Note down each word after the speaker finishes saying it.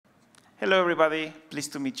Hello, everybody.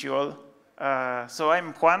 Pleased to meet you all. So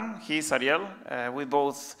I'm Juan. He's Ariel. We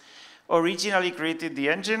both originally created the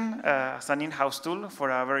engine as an in-house tool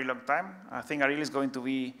for a very long time. I think Ariel is going to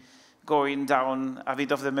be going down a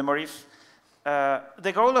bit of the memories.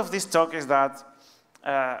 The goal of this talk is that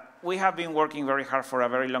we have been working very hard for a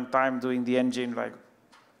very long time doing the engine, like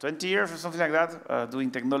 20 years or something like that,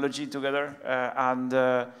 doing technology together. And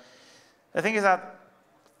the thing is that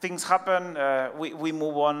things happen, we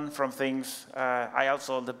move on from things. I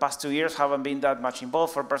also, the past 2 years, haven't been that much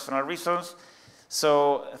involved for personal reasons.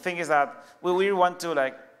 So the thing is that we really want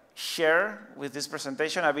to share with this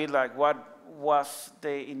presentation a bit what was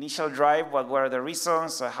the initial drive, what were the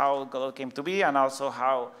reasons, how Godot came to be, and also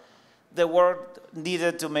how the world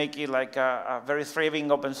needed to make it like a very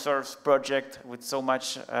thriving open source project with so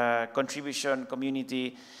much contribution,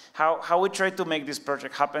 community, how we tried to make this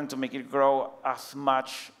project happen, to make it grow as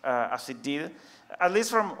much as it did, at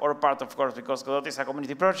least from our part, of course, because Godot is a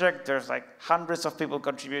community project. There's like hundreds of people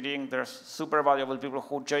contributing. There's super valuable people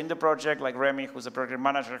who joined the project, like Remy, who's the project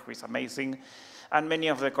manager, who is amazing, and many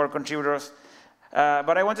of the core contributors.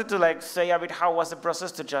 But I wanted to say a bit how was the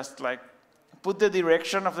process to just put the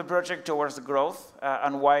direction of the project towards the growth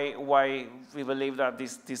and why we believe that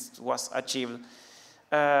this was achieved.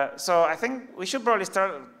 So I think we should probably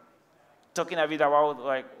start talking a bit about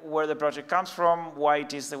where the project comes from, why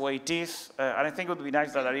it is the way it is, and I think it would be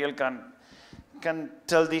nice that Ariel can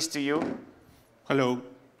tell this to you. Hello,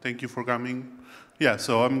 thank you for coming. Yeah,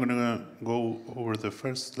 so I'm gonna go over the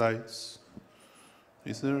first slides.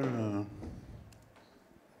 Is there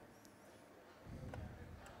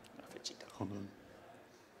hold on.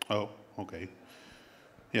 Oh, okay.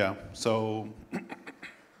 Yeah, so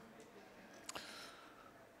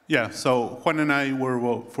so Juan and I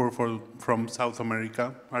were from South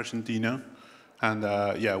America, Argentina, and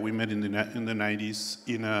we met in the 90s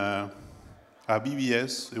in a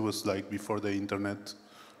BBS. It was before the internet.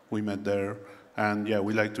 We met there, and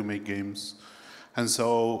we like to make games. And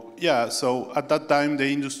so so at that time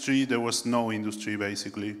there was no industry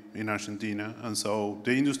basically in Argentina, and so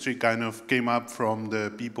the industry kind of came up from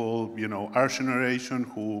the people, our generation,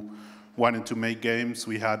 who wanted to make games.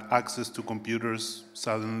 We had access to computers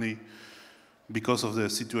suddenly because of the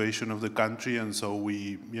situation of the country, and so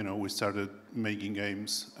we started making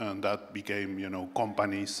games, and that became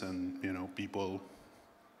companies and people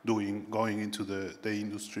going into the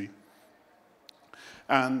industry.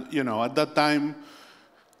 And at that time,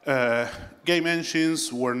 game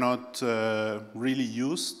engines were not really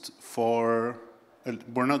used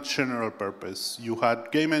were not general purpose. You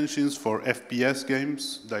had game engines for FPS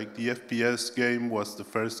games, like the FPS game was the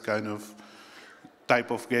first kind of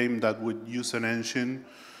type of game that would use an engine,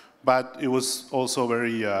 but it was also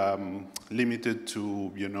very limited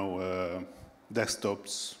to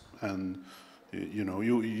desktops, and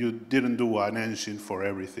you didn't do an engine for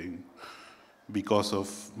everything because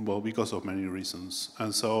of many reasons.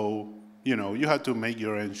 And so you had to make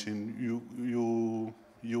your engine.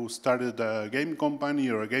 You started a game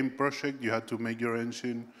company or a game project, you had to make your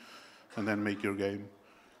engine and then make your game.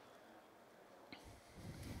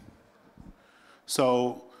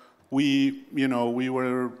 So we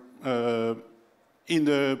were in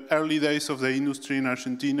the early days of the industry in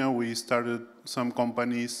Argentina. We started some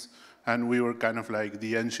companies, and we were kind of like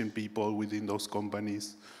the engine people within those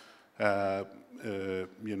companies. I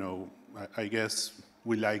guess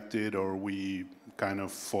we liked it, or we kind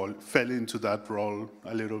of fell into that role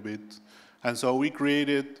a little bit. And so we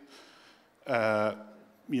created,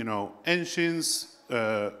 engines,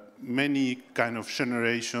 many kind of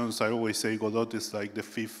generations. I always say Godot is like the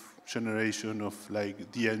 5th generation of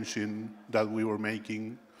the engine that we were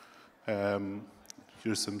making.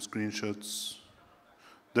 Here's some screenshots.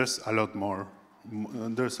 There's a lot more.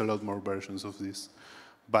 There's a lot more versions of this.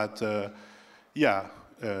 But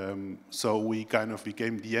so we kind of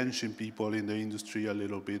became the engine people in the industry a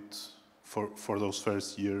little bit for those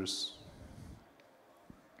first years.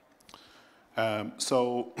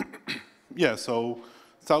 So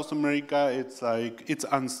South America, it's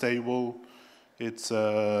unstable. It's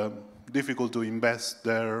difficult to invest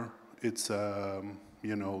there. It's as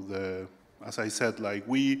I said,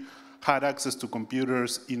 we had access to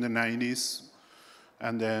computers in the 90s,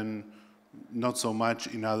 and then not so much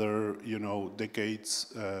in other,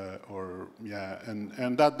 decades,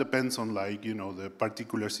 and that depends on the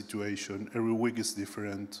particular situation. Every week is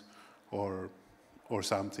different, or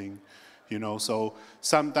something, So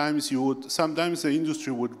sometimes the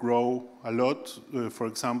industry would grow a lot. For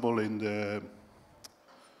example, in the,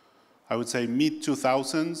 I would say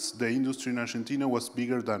mid-2000s, the industry in Argentina was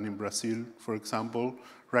bigger than in Brazil, for example.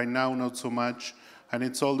 Right now, not so much. And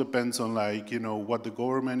it all depends on like, what the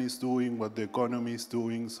government is doing, what the economy is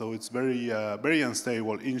doing. So it's very, very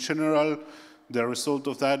unstable. In general, the result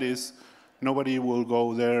of that is nobody will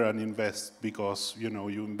go there and invest because, you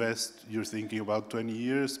invest, you're thinking about 20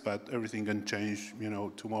 years, but everything can change,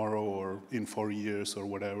 tomorrow or in 4 years or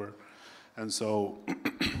whatever. And so,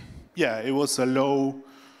 yeah, it was a low,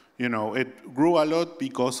 it grew a lot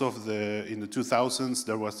because of in the 2000s,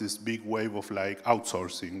 there was this big wave of like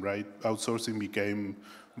outsourcing, right? Outsourcing became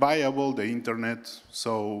viable, the internet.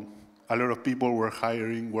 So a lot of people were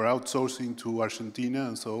outsourcing to Argentina.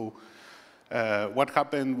 And so what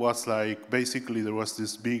happened was like, basically there was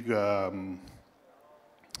this big,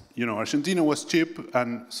 Argentina was cheap.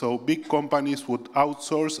 And so big companies would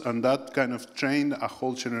outsource, and that kind of trained a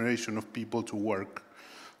whole generation of people to work,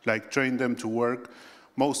 like train them to work.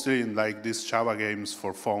 Mostly in like these Java games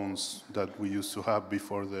for phones that we used to have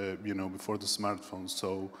before the, before the smartphones.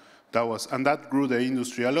 So that grew the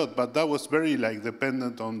industry a lot, but that was very like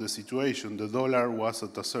dependent on the situation. The dollar was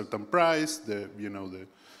at a certain price,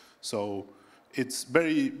 so it's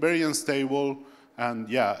very, very unstable. And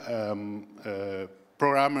yeah,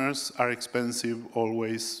 programmers are expensive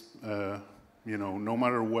always, no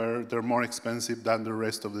matter where, they're more expensive than the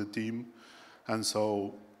rest of the team. And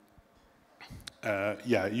so,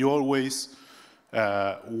 yeah, you always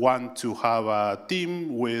want to have a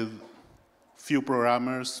team with few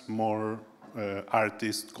programmers, more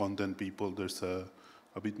artists, content people. There's a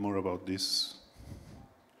bit more about this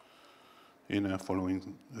in a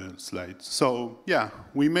following slides. So yeah,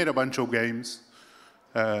 we made a bunch of games.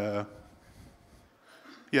 Yeah,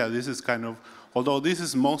 this is kind of, although this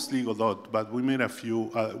is mostly Godot, but we made a few,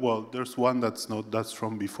 well, there's one that's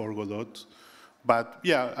from before Godot. But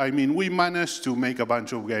yeah, I mean, we managed to make a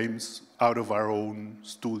bunch of games out of our own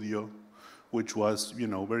studio, which was,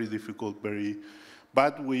 very difficult,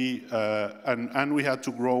 but we, and we had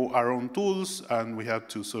to grow our own tools, and we had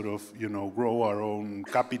to sort of, grow our own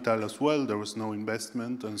capital as well. There was no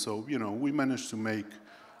investment, and so, we managed to make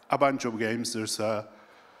a bunch of games. There's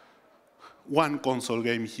one console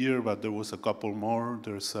game here, but there was a couple more.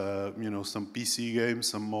 There's, some PC games,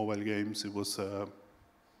 some mobile games. It was,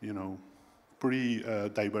 pretty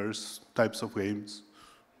diverse types of games,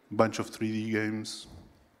 a bunch of 3D games.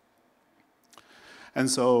 And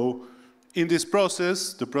so in this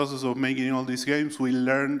process, the process of making all these games, we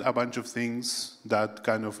learned a bunch of things that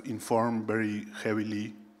kind of inform very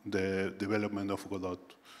heavily the development of Godot.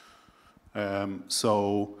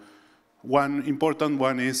 So one important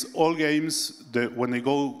one is all games, when they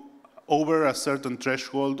go over a certain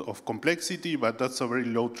threshold of complexity, but that's a very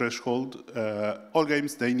low threshold. All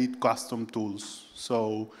games, they need custom tools.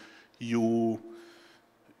 So you're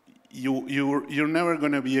never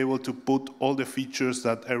going to be able to put all the features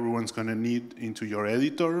that everyone's going to need into your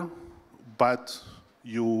editor, but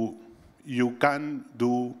you can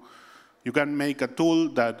make a tool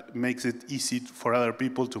that makes it easy for other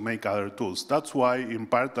people to make other tools. That's why, in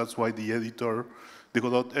part, that's why the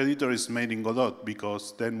Godot editor is made in Godot,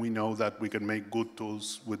 because then we know that we can make good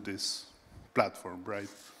tools with this platform, right?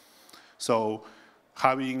 So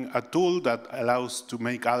having a tool that allows to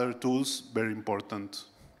make other tools, very important.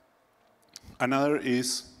 Another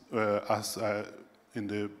is, as in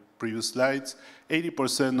the previous slides,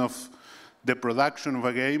 80% of the production of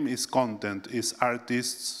a game is content, is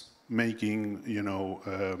artists making,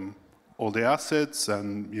 all the assets,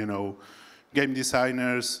 and, game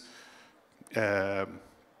designers,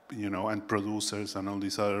 and producers and all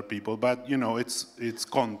these other people, but it's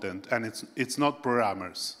content, and it's not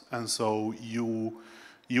programmers. And so you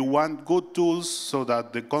want good tools so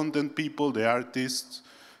that the content people, the artists,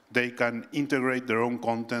 they can integrate their own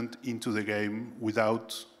content into the game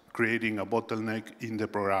without creating a bottleneck in the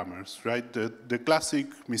programmers, right? The classic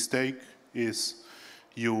mistake is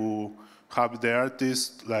you have the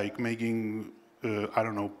artist like making I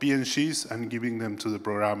don't know, PNGs and giving them to the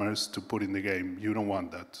programmers to put in the game. You don't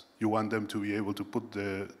want that. You want them to be able to put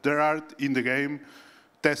their art in the game,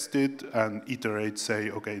 test it, and iterate, say,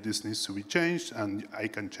 okay, this needs to be changed, and I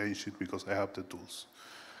can change it because I have the tools.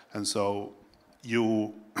 And so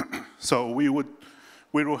we would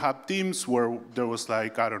have teams where there was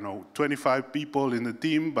like, I don't know, 25 people in the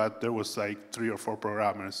team, but there was like 3 or 4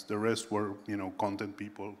 programmers. The rest were, content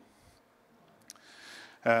people.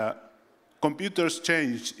 Computers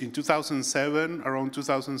changed in 2007, around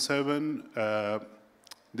 2007. The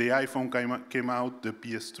iPhone came out, the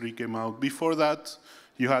PS3 came out. Before that,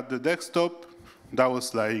 you had the desktop. That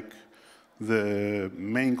was like the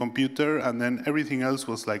main computer, and then everything else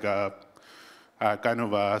was like a kind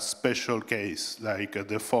of a special case, like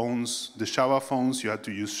the phones, the Java phones, you had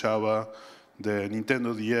to use Java. The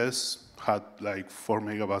Nintendo DS had like 4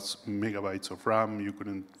 megabytes of RAM. You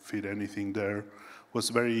couldn't fit anything there. Was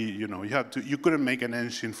very, you couldn't make an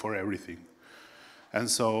engine for everything. And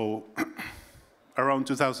so around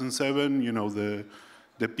 2007,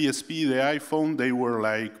 the PSP, the iPhone, they were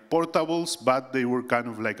like portables, but they were kind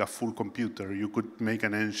of like a full computer. You could make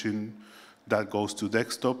an engine that goes to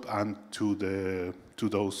desktop and to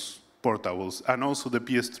those portables. And also the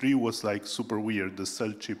PS3 was like super weird. The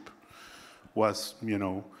cell chip was,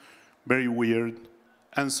 very weird.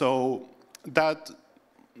 And so that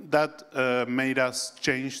made us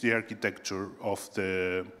change the architecture of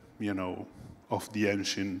the, of the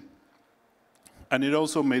engine. And it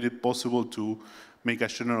also made it possible to make a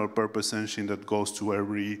general purpose engine that goes to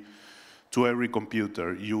every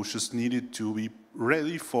computer. You just needed to be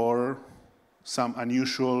ready for some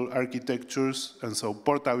unusual architectures, and so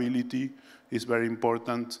portability is very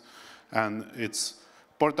important. And it's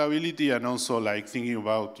portability and also like thinking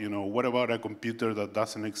about, what about a computer that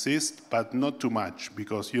doesn't exist, but not too much,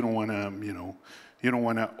 because you don't want to,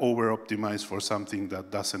 over-optimize for something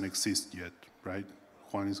that doesn't exist yet, right?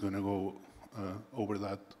 Juan is going to go over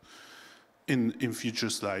that in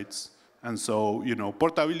future slides. And so,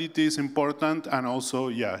 portability is important, and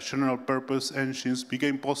also, general purpose engines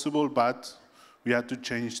became possible, but we had to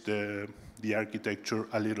change the architecture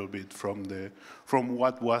a little bit from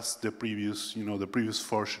what was the previous, the previous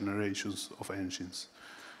 4 generations of engines.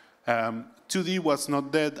 2D was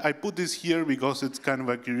not dead. I put this here because it's kind of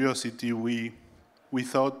a curiosity. We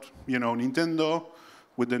thought, Nintendo,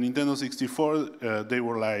 with the Nintendo 64, they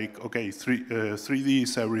were like, okay, 3D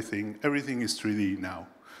is everything. Everything is 3D now.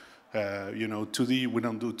 2D, we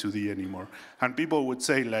don't do 2D anymore. And people would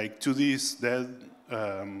say, like, 2D is dead.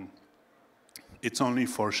 It's only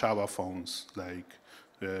for Java phones. Like,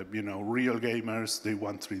 real gamers, they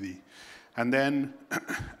want 3D. And then,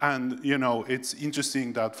 it's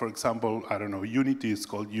interesting that, for example, I don't know, Unity is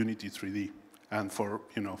called Unity 3D. And for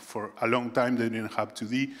a long time, they didn't have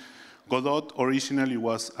 2D. Godot originally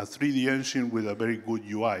was a 3D engine with a very good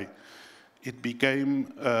UI. It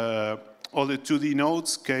became, all the 2D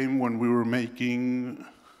nodes came when we were making,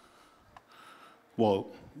 well,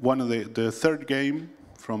 one of the third game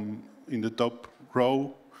from in the top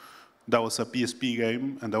row, that was a PSP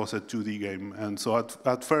game, and that was a 2D game. And so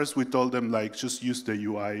at first we told them, like, just use the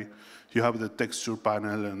UI. You have the texture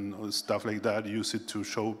panel and stuff like that. Use it to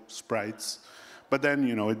show sprites. But then,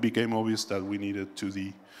 it became obvious that we needed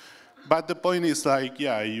 2D. But the point is, like,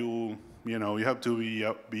 you have to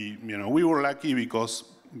be, we were lucky because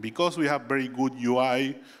we have very good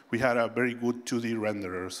UI, we had a very good 2D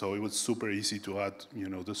renderer, so it was super easy to add,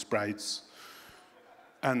 the sprites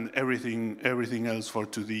and everything else for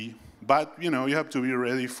 2D. But, you have to be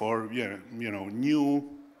ready for, new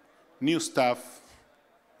stuff,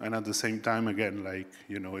 and at the same time, again, like,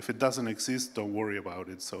 if it doesn't exist, don't worry about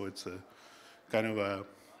it. So it's a kind of a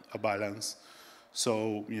balance.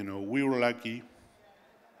 So, we were lucky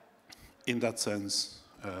in that sense,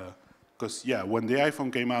 because, when the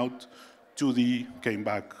iPhone came out, 2D came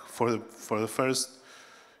back. For the first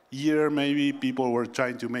year, maybe, people were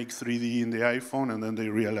trying to make 3D in the iPhone, and then they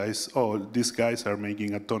realized, oh, these guys are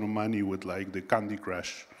making a ton of money with, like, the Candy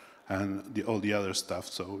Crush and all the other stuff.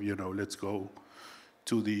 So, let's go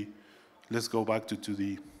back to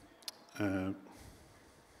 2D.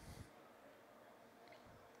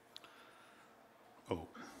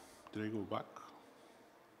 Did I go back?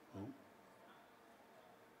 Oh.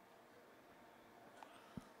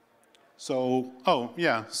 So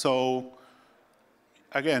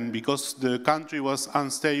again, because the country was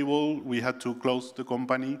unstable, we had to close the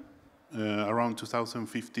company around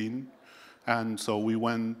 2015. And so we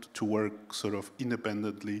went to work sort of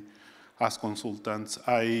independently as consultants.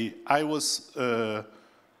 I was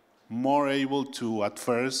more able to, at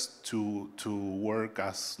first, to work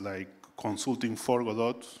as, like, consulting for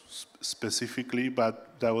Godot specifically,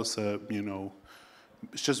 but that was,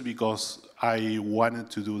 just because I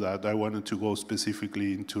wanted to do that. I wanted to go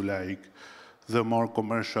specifically into, like, the more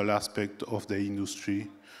commercial aspect of the industry.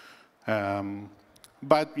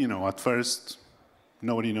 But, at first,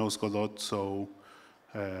 nobody knows Godot, so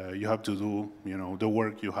you have to do, the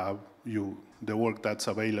work you have, the work that's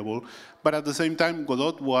available. But at the same time,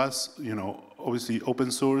 Godot was, obviously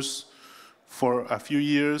open source. For a few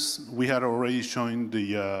years, we had already joined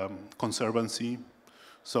the conservancy.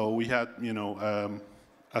 So we had,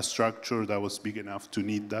 a structure that was big enough to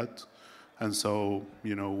need that. And so,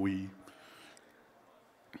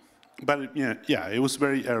 but it was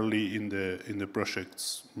very early in the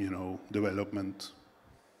project's, development.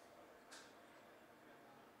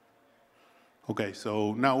 Okay,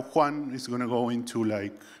 so now Juan is going to go into,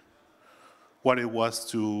 like, what it was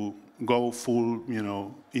to go full,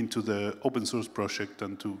 into the open source project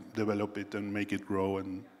and to develop it and make it grow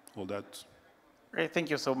and all that. Great, thank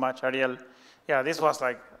you so much, Ariel. Yeah, this was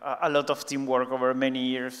like a lot of teamwork over many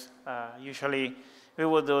years. Usually, we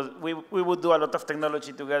would do a lot of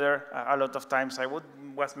technology together. A lot of times, I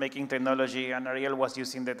was making technology, and Ariel was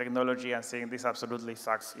using the technology and saying, "This absolutely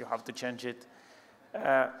sucks. You have to change it."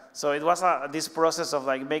 So it was this process of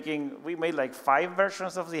like we made like 5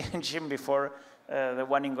 versions of the engine before the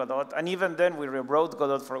one in Godot, and even then we rewrote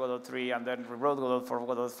Godot for Godot 3, and then rewrote Godot for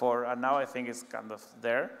Godot 4, and now I think it's kind of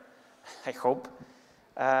there. I hope.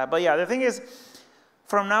 But yeah, the thing is,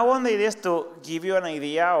 from now on, the idea is to give you an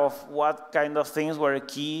idea of what kind of things were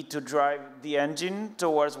key to drive the engine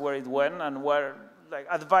towards where it went, and where, like,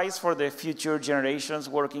 advice for the future generations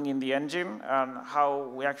working in the engine, and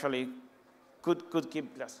how we actually could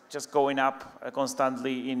keep just going up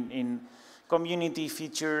constantly in community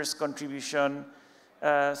features, contribution.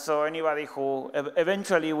 So anybody who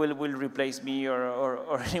eventually will replace me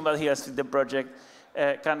or anybody else in the project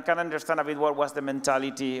can understand a bit what was the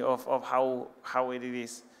mentality of how it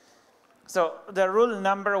is. So the rule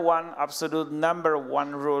number 1, absolute number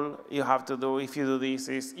 1 rule you have to do if you do this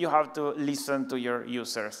is you have to listen to your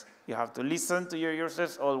users. You have to listen to your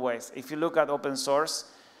users always. If you look at open source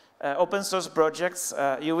projects,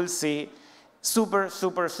 you will see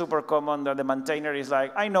super common that the maintainer is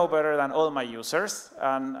like, I know better than all my users,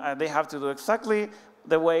 and they have to do exactly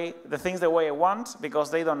the things the way I want,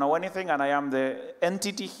 because they don't know anything, and I am the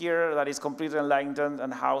entity here that is completely enlightened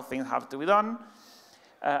and how things have to be done,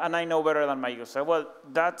 and I know better than my user. Well,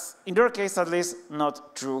 that's, in your case at least,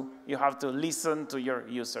 not true. You have to listen to your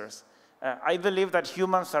users. I believe that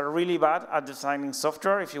humans are really bad at designing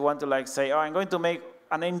software. If you want to like say, oh, I'm going to make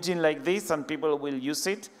an engine like this and people will use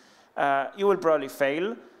it, you will probably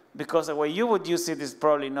fail, because the way you would use it is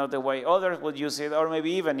probably not the way others would use it, or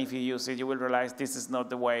maybe even if you use it, you will realize this is not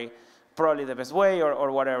the way, probably the best way,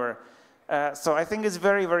 or whatever. So I think it's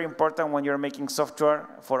very, very important when you're making software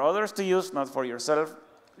for others to use, not for yourself.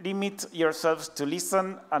 Limit yourselves to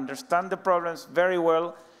listen, understand the problems very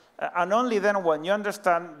well, and only then when you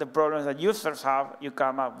understand the problems that users have, you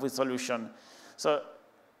come up with solution. So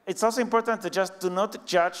it's also important to just do not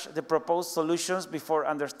judge the proposed solutions before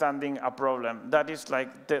understanding a problem. That is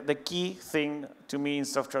like the key thing to me in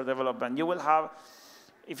software development. You will have,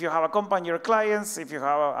 if you have a company, your clients, if you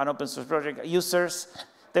have an open source project, users,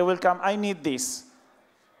 they will come, I need this.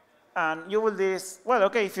 And you will this, well,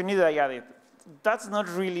 okay, if you need it, I got it. That's not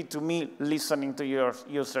really, to me, listening to your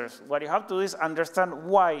users. What you have to do is understand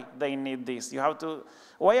why they need this. You have to,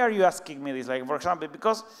 why are you asking me this? Like, for example,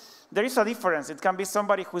 because there is a difference. It can be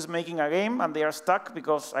somebody who's making a game and they are stuck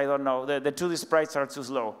because, I don't know, the 2D sprites are too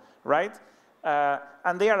slow, right?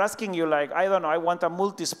 And they are asking you like, I don't know, I want a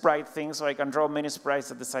multi-sprite thing so I can draw many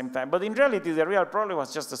sprites at the same time. But in reality, the real problem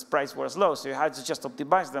was just the sprites were slow, so you had to just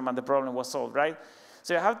optimize them and the problem was solved, right?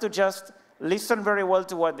 So you have to just listen very well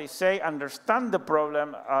to what they say, understand the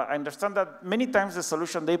problem, understand that many times the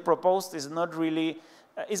solution they proposed is not really,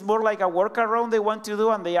 it's more like a workaround they want to do,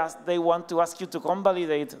 and they want to ask you to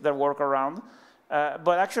convalidate their workaround.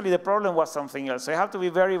 But actually, the problem was something else. So you have to be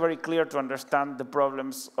very, very clear to understand the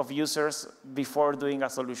problems of users before doing a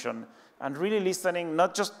solution. And really listening,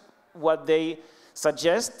 not just what they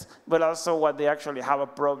suggest, but also what they actually have a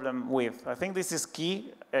problem with. I think this is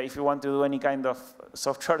key if you want to do any kind of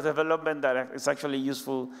software development that is actually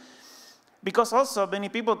useful. Because also, many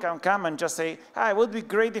people can come and just say, it would be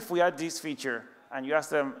great if we add this feature. And you ask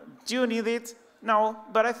them, do you need it? No,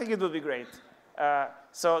 but I think it would be great.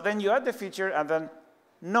 So then you add the feature, and then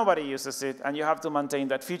nobody uses it, and you have to maintain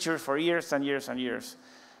that feature for years and years and years.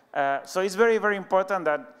 So it's very, very important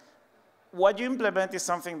that what you implement is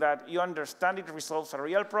something that you understand it resolves a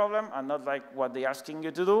real problem, and not like what they're asking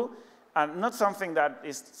you to do, and not something that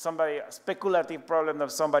is a speculative problem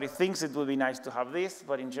that somebody thinks it would be nice to have this,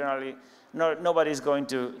 but in general, nobody is going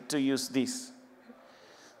to use this.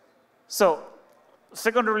 So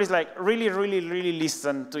second rule is like really, really, really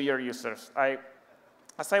listen to your users.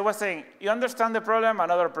 As I was saying, you understand the problem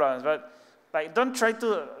and other problems, but like don't try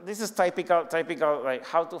to, this is typical like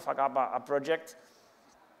how to fuck up a project.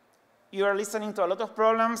 You are listening to a lot of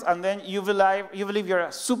problems, and then you believe you're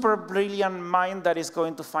a super brilliant mind that is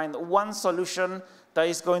going to find one solution that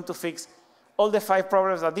is going to fix all the 5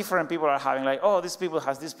 problems that different people are having. Like, oh, this people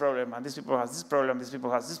has this problem, and this people has this problem, this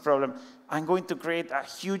people has this problem. I'm going to create a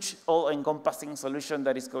huge, all-encompassing solution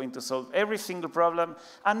that is going to solve every single problem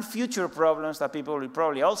and future problems that people will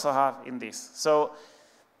probably also have in this. So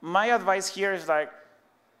my advice here is like,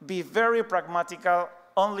 be very pragmatical.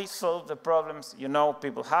 Only solve the problems you know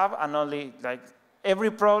people have, and only like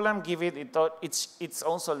every problem, give it its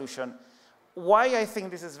own solution. Why I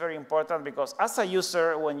think this is very important, because as a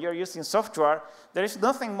user, when you're using software, there is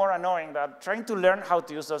nothing more annoying than trying to learn how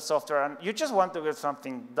to use the software, and you just want to get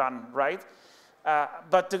something done, right?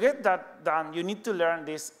 But to get that done, you need to learn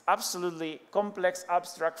this absolutely complex,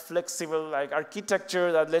 abstract, flexible like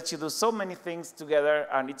architecture that lets you do so many things together,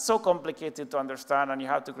 and it's so complicated to understand, and you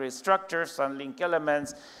have to create structures and link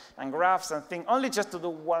elements and graphs and things, only just to do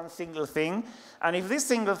one single thing. And if this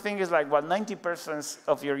single thing is like what 90%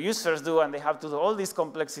 of your users do, and they have to do all this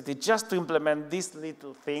complexity just to implement this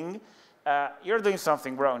little thing, you're doing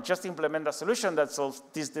something wrong. Just implement a solution that solves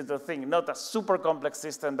this little thing, not a super complex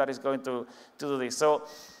system that is going to do this. So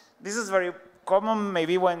this is very common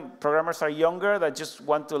maybe when programmers are younger that just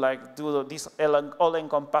want to like do these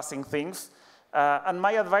all-encompassing things. And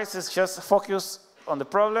my advice is just focus on the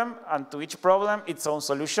problem, and to each problem its own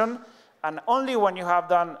solution. And only when you have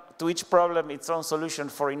done to each problem its own solution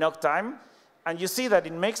for enough time, and you see that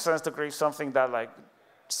it makes sense to create something that like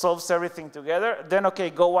solves everything together, then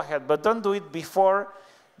okay, go ahead. But don't do it before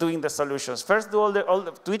doing the solutions. First do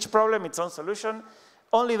to each problem its own solution.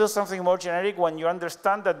 Only do something more generic when you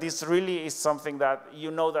understand that this really is something that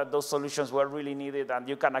you know that those solutions were really needed and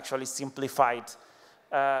you can actually simplify it.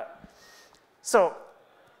 So,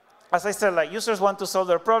 as I said, like users want to solve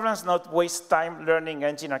their problems, not waste time learning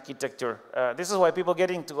engine architecture. This is why people get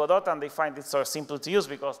into Godot and they find it so simple to use,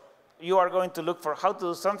 because you are going to look for how to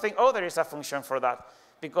do something. Oh, there is a function for that.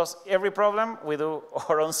 Because every problem, we do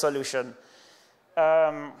our own solution.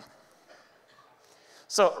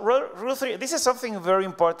 So rule 3, this is something very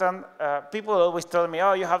important. People always tell me,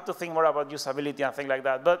 oh, you have to think more about usability and things like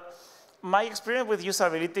that. But my experience with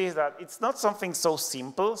usability is that it's not something so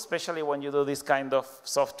simple, especially when you do this kind of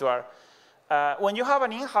software. When you have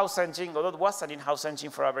an in-house engine, Godot was an in-house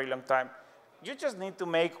engine for a very long time, you just need to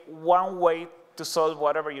make one way to solve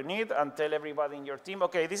whatever you need and tell everybody in your team,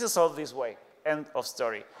 okay, this is solved this way. End of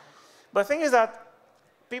story. But the thing is that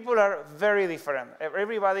people are very different.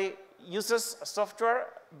 Everybody uses software,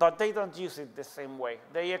 but they don't use it the same way.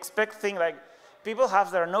 They expect things like, people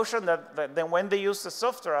have their notion that then when they use the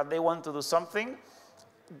software and they want to do something,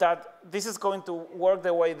 that this is going to work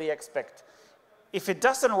the way they expect. If it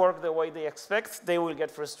doesn't work the way they expect, they will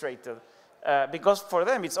get frustrated. Because for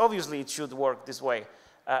them, it's obviously it should work this way.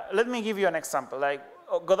 Let me give you an example. Like,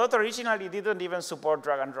 Godot originally didn't even support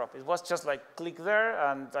drag and drop. It was just like click there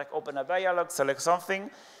and like open a dialog, select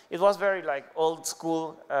something. It was very like old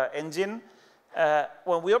school engine.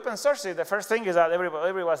 When we open source it, the first thing is that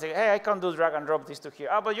everybody saying, hey, I can't do drag and drop this to here.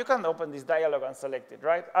 Ah, but you can open this dialog and select it,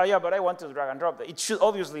 right? Oh yeah, but I want to drag and drop. It should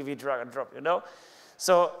obviously be drag and drop, you know?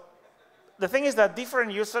 So the thing is that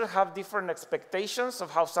different users have different expectations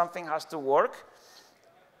of how something has to work.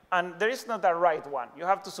 And there is not a right one. You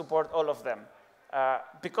have to support all of them.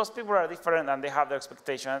 Because people are different and they have their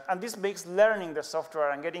expectations. And this makes learning the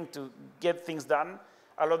software and getting to get things done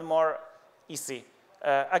a lot more easy.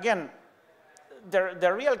 Again,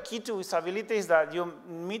 the real key to usability is that you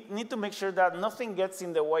need to make sure that nothing gets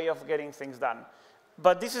in the way of getting things done.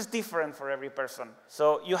 But this is different for every person.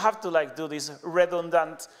 So you have to like do these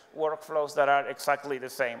redundant workflows that are exactly the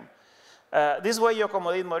same. This way you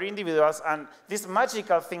accommodate more individuals, and these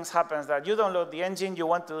magical things happen that you download the engine, you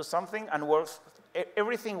want to do something, and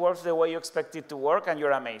everything works the way you expect it to work, and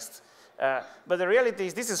you're amazed. But the reality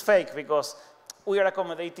is this is fake, because we are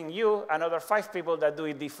accommodating you and other 5 people that do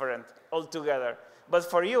it different altogether. But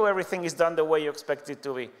for you, everything is done the way you expect it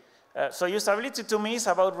to be. So usability to me is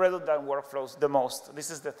about redundant workflows the most. This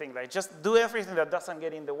is the thing, like just do everything that doesn't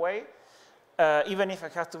get in the way, even if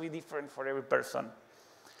it has to be different for every person.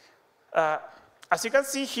 As you can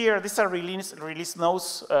see here, these are release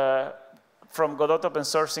notes from Godot open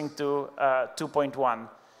sourcing to 2.1.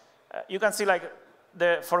 You can see like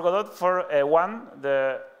for Godot for 1,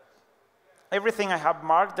 everything I have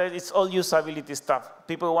marked, that it's all usability stuff.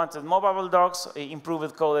 People wanted mobile docs,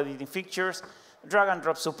 improved code editing features, drag and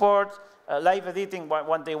drop support, live editing,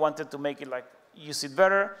 one they wanted to make it like use it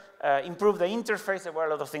better, improve the interface. There were a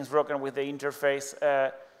lot of things broken with the interface.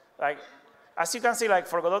 As you can see, like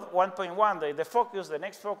for Godot 1.1, the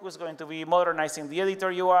next focus is going to be modernizing the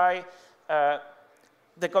editor UI.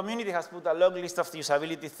 The community has put a long list of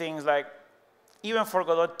usability things, like even for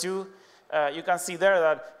Godot 2, you can see there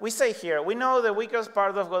that we say here, we know the weakest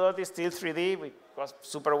part of Godot is still 3D. It was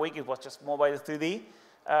super weak, it was just mobile 3D.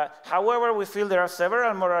 However, we feel there are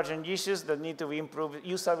several more urgent issues that need to be improved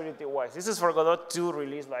usability-wise. This is for Godot 2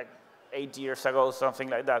 released like 8 years ago, something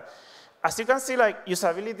like that. As you can see, like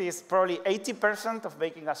usability is probably 80% of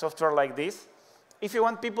making a software like this. If you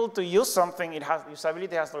want people to use something,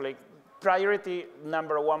 usability has to like priority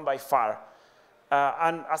 #1 by far.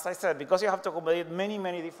 And as I said, because you have to accommodate many,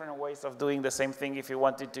 many different ways of doing the same thing if you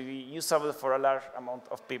want it to be usable for a large amount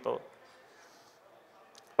of people.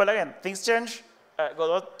 Well, again, things change.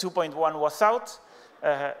 Godot 2.1 was out.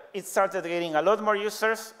 It started getting a lot more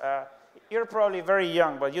users. You're probably very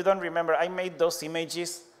young, but you don't remember. I made those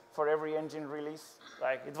images for every engine release.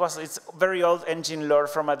 Like it's very old engine lore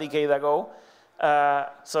from a decade ago.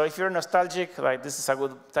 So if you're nostalgic, like this is a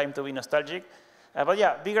good time to be nostalgic. But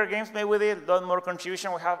yeah, bigger games made with it, a lot more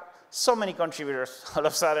contribution. We have so many contributors all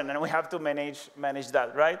of a sudden, and we have to manage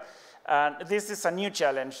that, right? And this is a new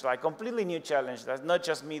challenge, like completely new challenge. That's not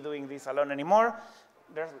just me doing this alone anymore.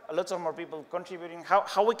 There's lots of more people contributing.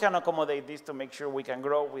 How we can accommodate this to make sure we can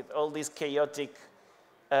grow with all this chaotic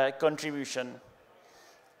contribution.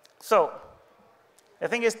 So the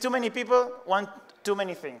thing is, too many people want too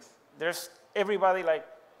many things. There's everybody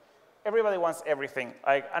wants everything.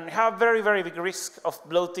 And have very, very big risk of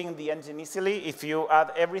bloating the engine easily if you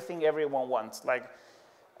add everything everyone wants.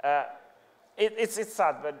 It's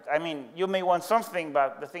sad, but I mean, you may want something,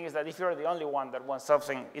 but the thing is that if you're the only one that wants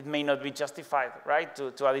something, it may not be justified, right,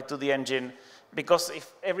 to add it to the engine, because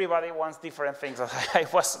if everybody wants different things, as I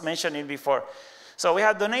was mentioning before. So we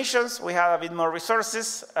had donations, we had a bit more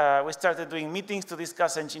resources, we started doing meetings to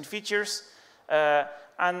discuss engine features, and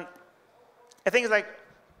I think it's like,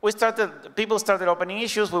 people started opening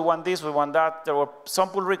issues, we want this, we want that. There were some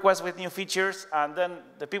pull requests with new features, and then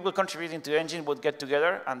the people contributing to the engine would get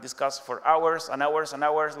together and discuss for hours and hours and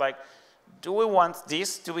hours, like, do we want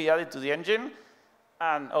this to be added to the engine?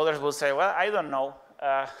 And others will say, well, I don't know.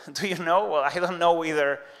 Do you know? Well, I don't know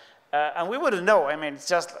either. And we wouldn't know. I mean, it's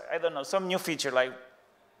just, I don't know, some new feature, like,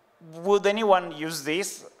 would anyone use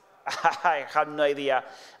this? I had no idea.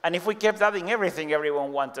 And if we kept adding everything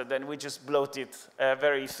everyone wanted, then we just bloat it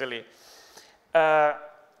very easily.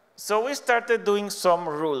 So we started doing some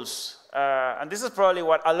rules. And this is probably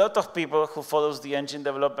what a lot of people who follows the engine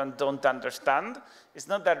development don't understand. It's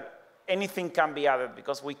not that anything can be added,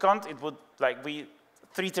 because we can't. It would be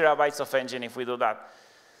 3 terabytes of engine if we do that.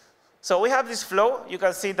 So we have this flow. You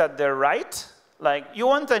can see that they're right. Like, you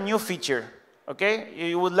want a new feature, okay?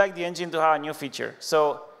 You would like the engine to have a new feature.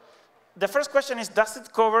 So the first question is, does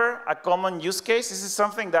it cover a common use case? This is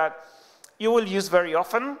something that you will use very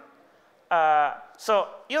often. So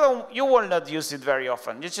you will not use it very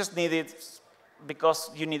often. You just need it because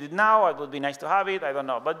you need it now. It would be nice to have it. I don't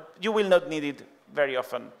know. But you will not need it very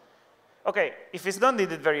often. OK, if it's not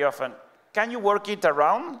needed very often, can you work it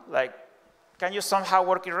around? Like, can you somehow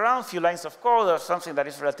work it around? A few lines of code or something that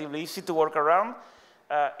is relatively easy to work around?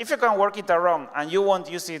 If you can work it around and you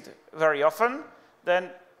won't use it very often, then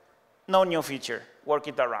no new feature, work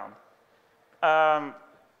it around.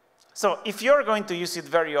 So if you're going to use it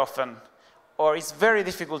very often, or it's very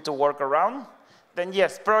difficult to work around, then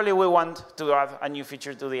yes, probably we want to add a new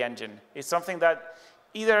feature to the engine. It's something that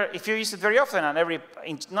either if you use it very often,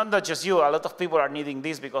 and not just you, a lot of people are needing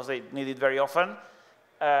this because they need it very often,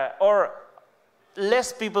 or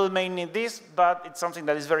less people may need this, but it's something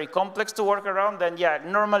that is very complex to work around, then yeah,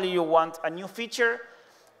 normally you want a new feature,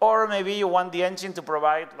 or maybe you want the engine to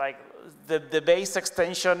provide like the base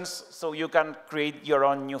extensions so you can create your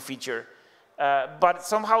own new feature. But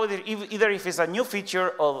somehow, either if it's a new feature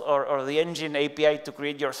or the engine API to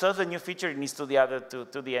create yourself a new feature, it needs to be added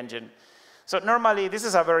to the engine. So normally, this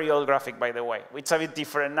is a very old graphic, by the way. It's a bit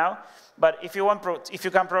different now. But if you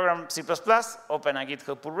can program C++, open a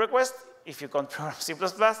GitHub pull request. If you can't program C++,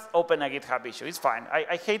 open a GitHub issue. It's fine.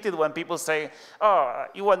 I hate it when people say, oh,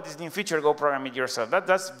 you want this new feature, go program it yourself.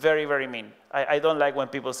 That's very, very mean. I don't like when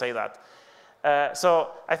people say that.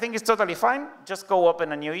 So I think it's totally fine. Just go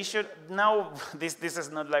open a new issue. Now, this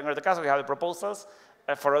is not longer the case. We have the proposals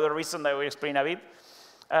for other reasons that I will explain a bit.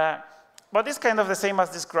 But it's kind of the same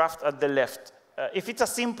as this graph at the left. If it's a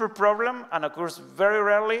simple problem and occurs very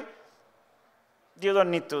rarely, you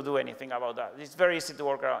don't need to do anything about that. It's very easy to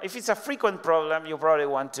work around. If it's a frequent problem, you probably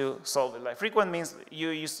want to solve it. Like frequent means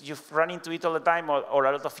you run into it all the time, or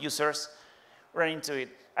a lot of users run into it.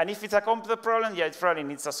 And if it's a complex problem, yeah, it probably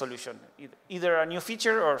needs a solution. Either a new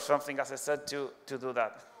feature or something, as I said, to do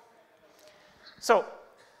that. So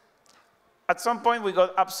at some point, we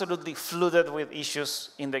got absolutely flooded with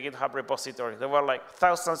issues in the GitHub repository. There were like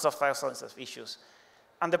thousands of issues.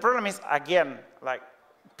 And the problem is, again, like,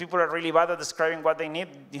 people are really bad at describing what they need.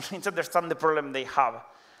 You need to understand the problem they have.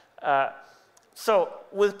 So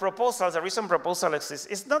with proposals, the reason proposal exists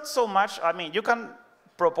is not so much, I mean, you can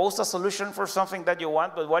propose a solution for something that you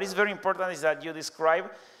want, but what is very important is that you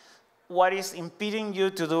describe what is impeding you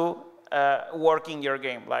to do work in your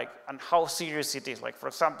game, like, and how serious it is. Like, for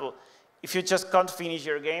example, if you just can't finish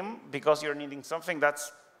your game because you're needing something,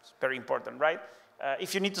 that's very important, right?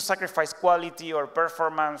 If you need to sacrifice quality or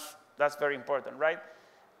performance, that's very important, right?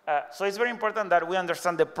 So it's very important that we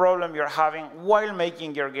understand the problem you're having while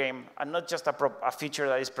making your game, and not just a feature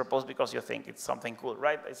that is proposed because you think it's something cool,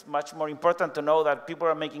 right? It's much more important to know that people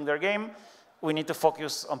are making their game. We need to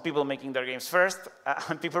focus on people making their games first,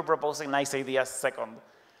 and people proposing nice ideas second.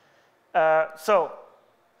 So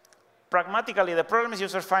pragmatically, the problems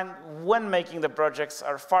users find when making the projects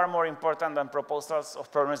are far more important than proposals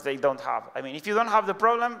of problems they don't have. I mean, if you don't have the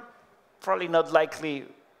problem, probably not likely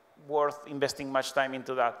worth investing much time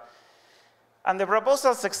into that. And the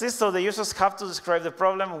proposals exist, so the users have to describe the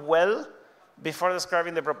problem well before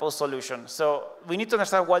describing the proposed solution. So we need to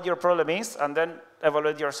understand what your problem is and then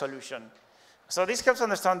evaluate your solution. So this helps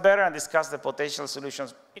understand better and discuss the potential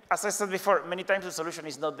solutions. As I said before, many times the solution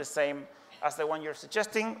is not the same as the one you're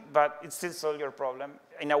suggesting, but it still solves your problem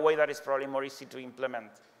in a way that is probably more easy to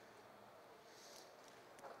implement.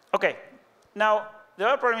 OK, now the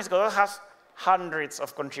other problem is Godot has hundreds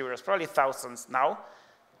of contributors, probably thousands now.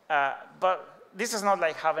 But this is not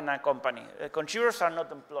like having a company. Contributors are not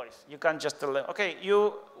employees. You can't just tell them, OK,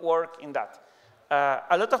 you work in that.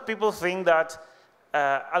 A lot of people think that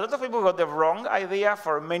a lot of people got the wrong idea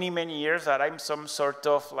for many, many years that I'm some sort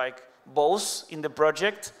of like boss in the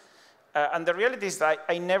project. And the reality is that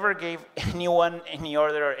I never gave anyone any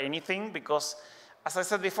order or anything because, as I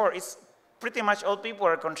said before, it's pretty much all people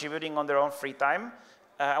are contributing on their own free time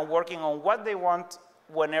and working on what they want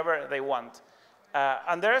whenever they want.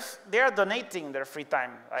 And they are donating their free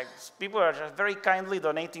time. Like, people are just very kindly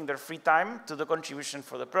donating their free time to the contribution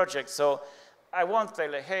for the project. So I won't say,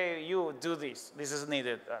 like, hey, you do this. This is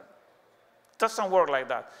needed. It doesn't work like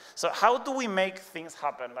that. So how do we make things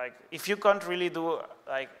happen? Like, if you can't really do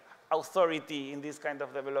like authority in this kind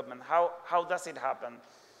of development, how does it happen?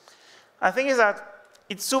 I think is that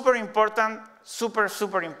it's super important,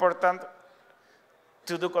 super important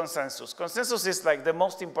to do consensus. Consensus is like the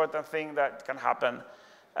most important thing that can happen.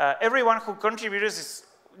 Everyone who contributes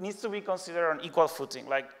needs to be considered on equal footing.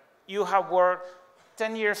 Like, you have worked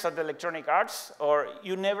 10 years at Electronic Arts, or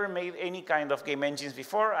you never made any kind of game engines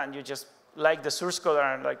before, and you just like the source code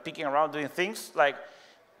and like picking around doing things. Like,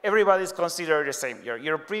 everybody's considered the same.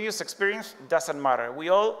 Your previous experience doesn't matter. We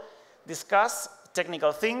all discuss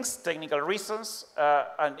technical things, technical reasons,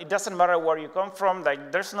 and it doesn't matter where you come from.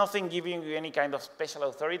 Like, there's nothing giving you any kind of special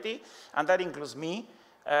authority, and that includes me.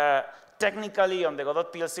 Technically, on the Godot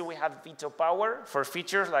PLC, we had veto power for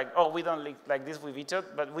features like, oh, we don't like this, we vetoed,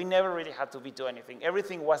 but we never really had to veto anything.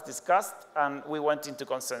 Everything was discussed, and we went into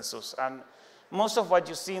consensus. And most of what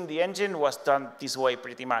you see in the engine was done this way,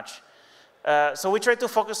 pretty much. So we try to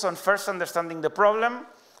focus on first understanding the problem.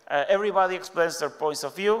 Everybody explains their points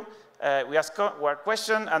of view. We ask our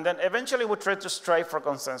question, and then eventually we try to strive for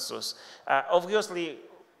consensus. Obviously,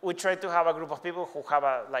 we try to have a group of people who have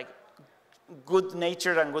a good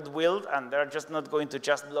nature and goodwill, and they're just not going to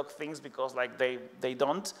just block things because like they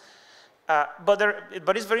don't.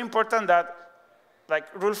 But it's very important that,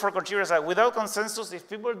 like, rule for contributors, that without consensus, if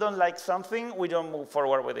people don't like something, we don't move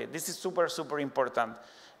forward with it. This is super important.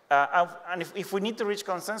 And if we need to reach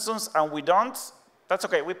consensus and we don't, that's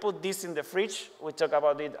OK. We put this in the fridge. We talk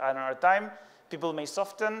about it another time. People may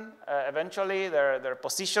soften eventually their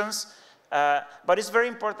positions. But it's very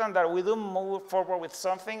important that we do move forward with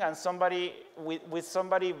something and with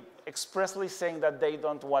somebody expressly saying that they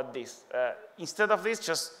don't want this. Instead of this,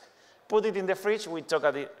 just put it in the fridge. We talk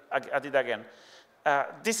at it again.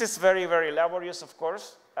 This is very laborious, of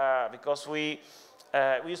course, because we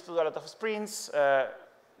used to do a lot of sprints,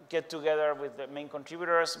 get together with the main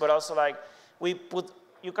contributors, but also like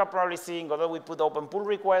you can probably see in Godot, we put open pull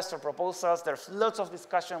requests or proposals. There's lots of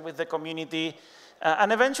discussion with the community.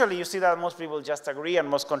 And eventually, you see that most people just agree, and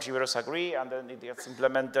most contributors agree, and then it gets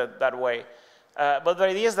implemented that way. But the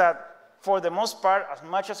idea is that, for the most part, as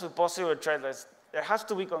much as we possibly try, there has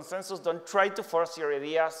to be consensus. Don't try to force your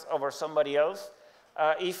ideas over somebody else.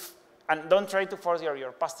 And don't try to force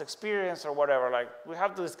your past experience or whatever. Like, we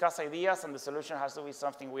have to discuss ideas, and the solution has to be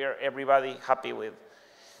something we are everybody happy with.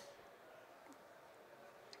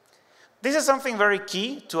 This is something very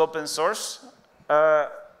key to open source.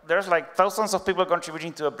 There's like thousands of people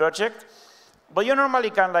contributing to a project, but you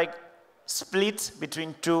normally can like split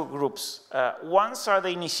between two groups. Ones are the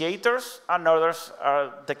initiators, and others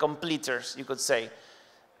are the completers, you could say.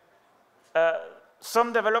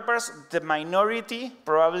 Some developers, the minority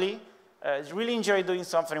probably, really enjoy doing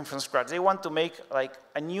something from scratch. They want to make like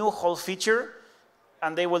a new whole feature,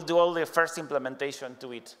 and they will do all the first implementation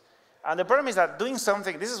to it. And the problem is that doing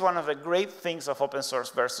something, this is one of the great things of open source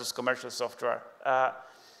versus commercial software.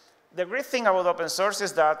 The great thing about open source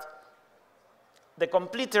is that the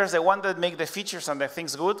completers, the one that make the features and the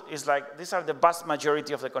things good, is like, these are the vast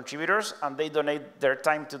majority of the contributors, and they donate their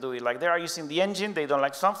time to do it. Like, they are using the engine, they don't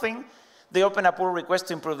like something, they open a pull request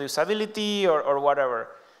to improve the usability or whatever.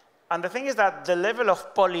 And the thing is that the level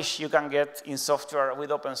of polish you can get in software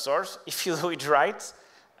with open source, if you do it right,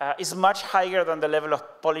 is much higher than the level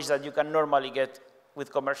of polish that you can normally get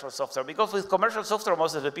with commercial software. Because with commercial software,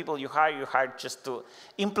 most of the people you hire just to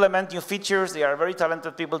implement new features. They are very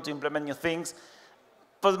talented people to implement new things.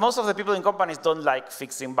 But most of the people in companies don't like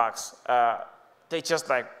fixing bugs. They just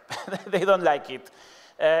like, they don't like it.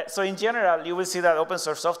 So in general, you will see that open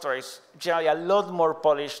source software is generally a lot more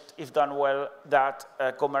polished, if done well, than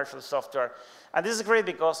commercial software. And this is great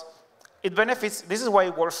because it benefits, this is why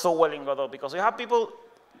it works so well in Godot, because you have people,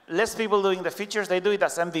 less people doing the features, they do it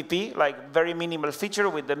as MVP, like very minimal feature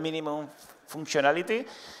with the minimum functionality.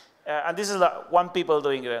 And this is like one people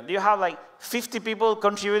doing it. You have like 50 people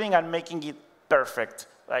contributing and making it perfect.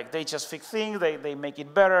 Like they just fix things, they make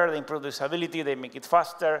it better, they improve the usability, they make it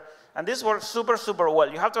faster. And this works super, super well.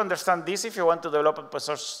 You have to understand this if you want to develop open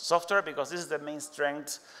source software, because this is the main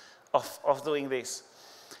strength of doing this.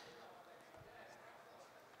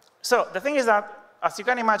 So the thing is that, as you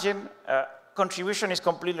can imagine, contribution is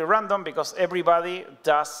completely random because everybody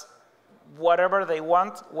does whatever they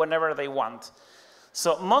want, whenever they want.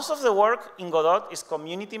 So most of the work in Godot is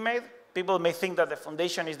community made. People may think that the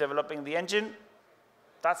foundation is developing the engine.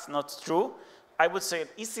 That's not true. I would say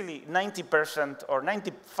easily 90% or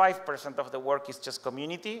 95% of the work is just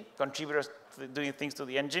community, contributors doing things to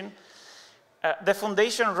the engine. The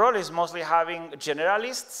foundation role is mostly having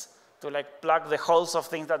generalists to like plug the holes of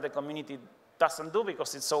things that the community doesn't do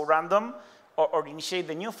because it's so random, or initiate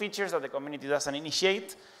the new features that the community doesn't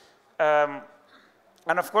initiate.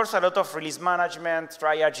 And of course, a lot of release management,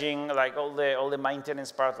 triaging, like all the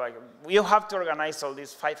maintenance part. Like you have to organize all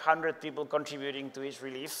these 500 people contributing to each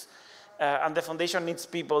release. And the foundation needs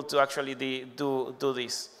people to actually do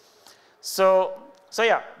this. So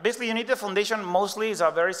yeah, basically you need the foundation. Mostly it's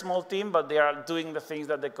a very small team, but they are doing the things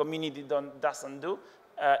that the community doesn't do,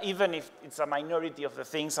 even if it's a minority of the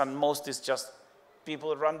things, and most is just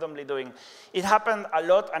people randomly doing. It happened a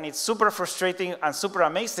lot, and it's super frustrating and super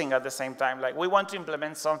amazing at the same time. Like we want to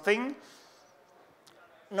implement something,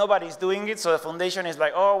 nobody's doing it, so the foundation is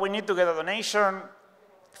like, oh, we need to get a donation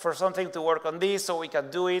for something to work on this so we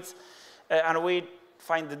can do it. And we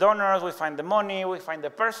find the donors, we find the money, we find the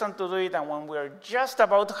person to do it, and when we're just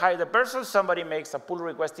about to hire the person, somebody makes a pull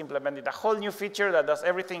request implementing a whole new feature that does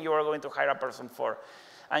everything you are going to hire a person for.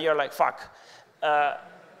 And you're like, fuck.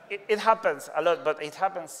 It happens a lot, but it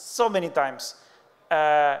happens so many times.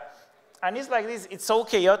 And it's like this, it's so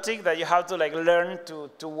chaotic that you have to like learn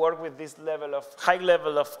to work with this level of, high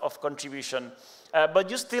level of contribution.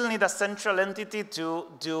 But you still need a central entity to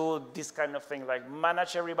do this kind of thing, like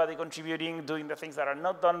manage everybody contributing, doing the things that are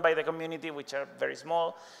not done by the community, which are very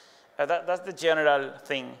small. That's the general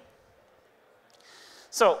thing.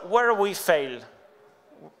 So where we fail,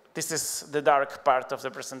 this is the dark part of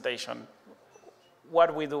the presentation.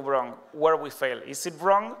 What we do wrong, where we fail. Is it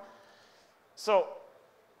wrong? So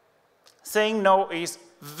saying no is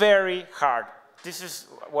very hard. This is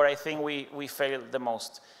where I think we fail the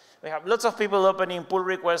most. We have lots of people opening pull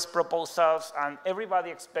requests, proposals, and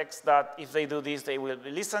everybody expects that if they do this, they will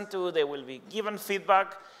be listened to, they will be given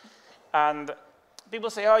feedback. And people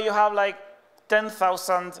say, oh, you have like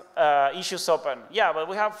 10,000 issues open. Yeah, but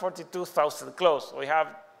we have 42,000 closed. We have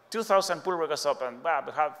 2,000 pull requests open. Well,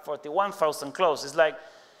 we have 41,000 closed. It's like,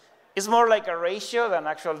 it's more like a ratio than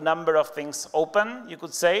actual number of things open, you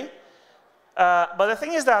could say. But the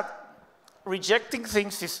thing is that rejecting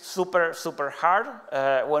things is super, super hard.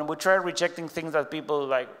 When we try rejecting things that people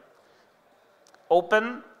like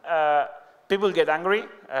open, people get angry.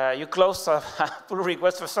 You close a pull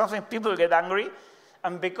request for something, people get angry.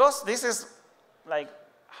 And because this is like,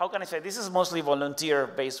 how can I say, this is mostly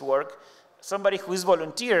volunteer-based work. Somebody who is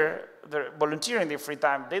volunteering their free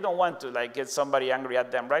time, they don't want to like get somebody angry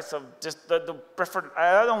at them, right? So just I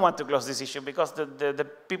don't want to close this issue because the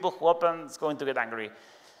people who open is going to get angry.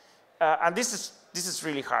 And this is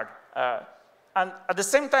really hard. And at the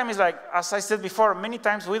same time, it's like, as I said before, many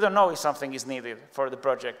times we don't know if something is needed for the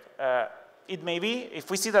project. It may be, if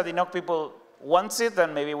we see that enough people want it,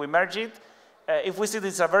 then maybe we merge it. If we see that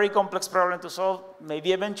it's a very complex problem to solve,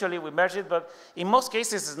 maybe eventually we merge it, but in most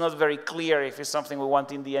cases it's not very clear if it's something we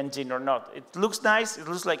want in the engine or not. It looks nice, it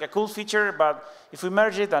looks like a cool feature, but if we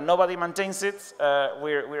merge it and nobody maintains it,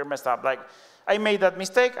 we're messed up. Like, I made that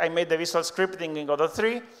mistake, I made the visual scripting in Godot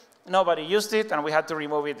 3, Nobody used it, and we had to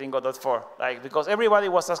remove it in Godot 4. Because everybody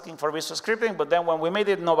was asking for visual scripting, but then when we made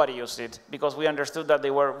it, nobody used it, because we understood that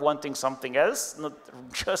they were wanting something else, not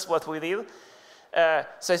just what we did.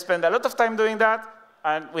 So I spent a lot of time doing that,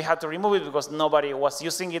 and we had to remove it because nobody was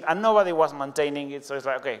using it, and nobody was maintaining it. So it's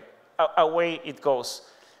like, okay, away it goes.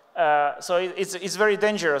 So it's very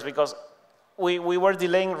dangerous, because we were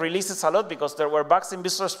delaying releases a lot because there were bugs in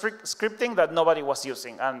visual scripting that nobody was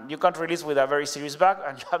using. And you can't release with a very serious bug,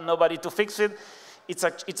 and you have nobody to fix it. It's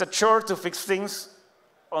a chore to fix things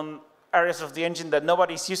on areas of the engine that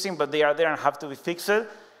nobody is using, but they are there and have to be fixed.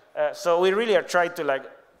 So we really are trying to,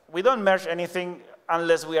 we don't merge anything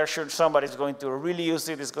unless we are sure somebody is going to really use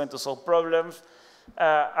it, is going to solve problems.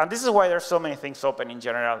 And this is why there's so many things open in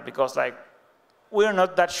general, because we're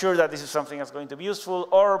not that sure that this is something that's going to be useful,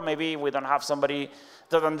 or maybe we don't have somebody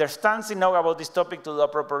that understands enough about this topic to do a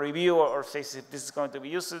proper review or says if this is going to be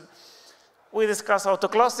used. We discuss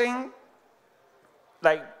auto-closing.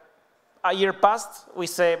 A year passed, we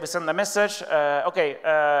send a message, okay,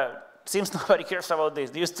 seems nobody cares about this.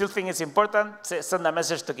 Do you still think it's important? Send a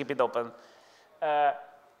message to keep it open.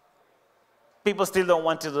 People still don't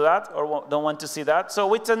want to do that or don't want to see that. So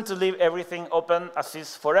we tend to leave everything open as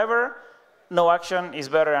is forever. No action is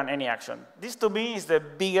better than any action. This, to me, is the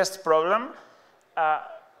biggest problem.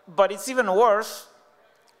 But it's even worse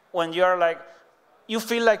when you're you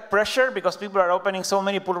feel like pressure because people are opening so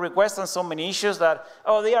many pull requests and so many issues that,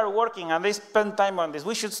 oh, they are working and they spend time on this.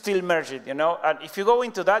 We should still merge it, And if you go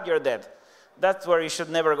into that, you're dead. That's where you should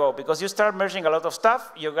never go, because you start merging a lot of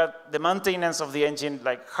stuff. You got the maintenance of the engine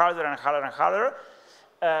harder and harder and harder,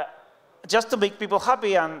 just to make people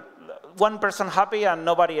happy and one person happy and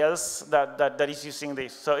nobody else that is using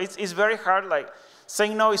this. So it's very hard.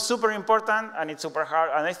 Saying no is super important, and it's super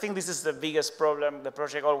hard. And I think this is the biggest problem the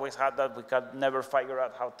project always had that we could never figure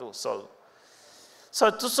out how to solve. So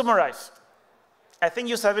to summarize, I think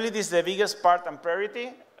usability is the biggest part and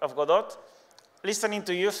priority of Godot. Listening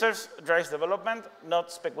to users drives development, not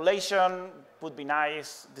speculation, would be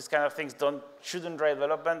nice. These kind of things shouldn't drive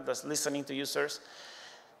development, just listening to users.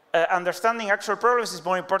 Understanding actual problems is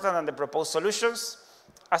more important than the proposed solutions.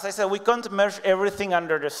 As I said, we can't merge everything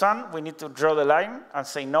under the sun. We need to draw the line and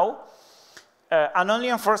say no. And only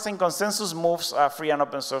enforcing consensus moves a free and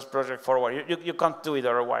open source project forward. You can't do it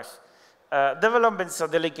otherwise. Development is a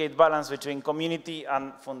delicate balance between community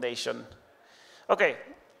and foundation. Okay,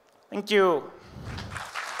 thank you.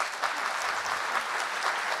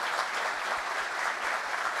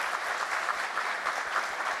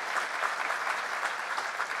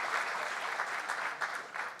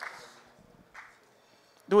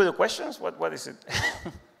 Do we do questions? What is it?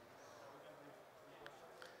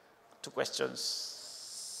 2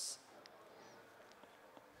 questions.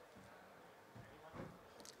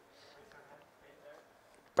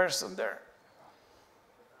 Person there.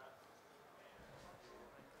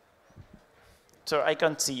 So I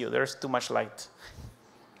can't see you. There's too much light.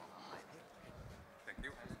 Thank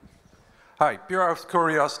you. Hi, pure out of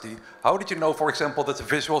curiosity, how did you know, for example, that the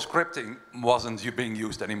visual scripting wasn't being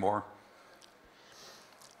used anymore?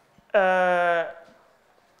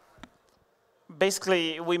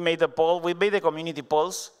 Basically, we made a poll. We made the community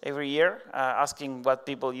polls every year, asking what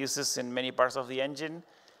people uses in many parts of the engine.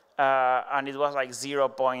 And it was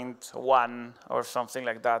 0.1 or something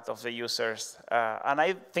like that of the users. And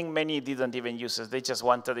I think many didn't even use it. They just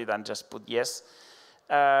wanted it and just put yes.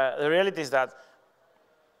 The reality is that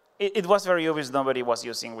it was very obvious nobody was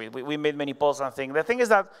using it. We made many polls and things. The thing is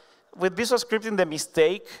that with visual scripting, the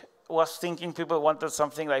mistake was thinking people wanted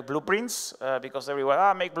something like blueprints, because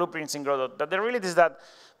everyone, make blueprints in Godot. But the reality is that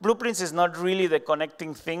blueprints is not really the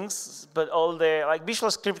connecting things, but all the, visual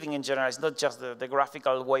scripting in general is not just the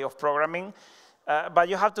graphical way of programming, but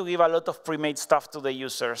you have to give a lot of pre-made stuff to the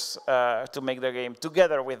users to make the game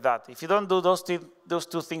together with that. If you don't do those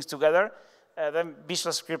 2 things together, then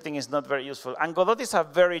visual scripting is not very useful. And Godot is a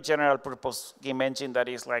very general purpose game engine that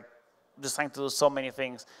is designed to do so many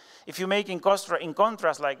things. If you make in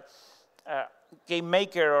contrast, Game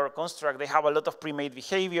Maker or Construct, they have a lot of pre-made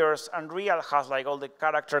behaviors. Unreal has all the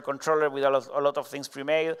character controller with a lot of things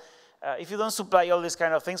pre-made. If you don't supply all these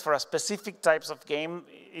kind of things for a specific types of game,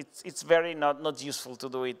 it's very not useful to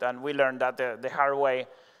do it. And we learned that the hard way.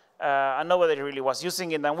 And nobody really was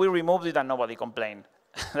using it. And we removed it and nobody complained.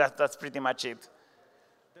 That's pretty much it.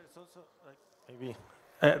 There's also, maybe.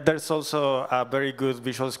 There's also a very good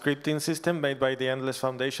visual scripting system made by the Endless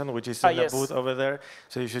Foundation, which is in the booth over there.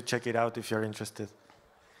 So you should check it out if you're interested.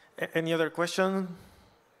 Any other question?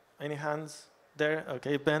 Any hands there?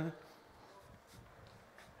 Okay, Ben.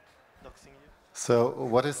 So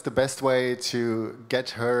what is the best way to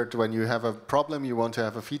get heard when you have a problem, you want to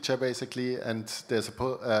have a feature basically, and there's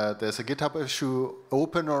a GitHub issue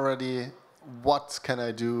open already? What can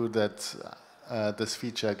I do that this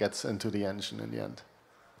feature gets into the engine in the end?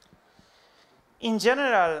 In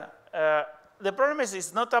general, the problem is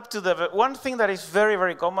it's not up to the... One thing that is very,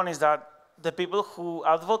 very common is that the people who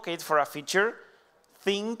advocate for a feature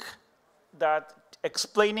think that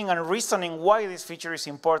explaining and reasoning why this feature is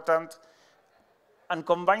important and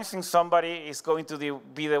convincing somebody is going to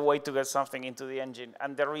be the way to get something into the engine.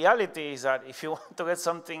 And the reality is that if you want to get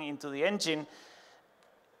something into the engine,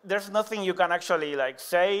 there's nothing you can actually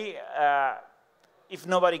say if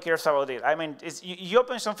nobody cares about it. I mean, you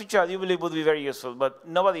open some feature that you believe would be very useful, but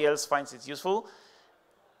nobody else finds it useful.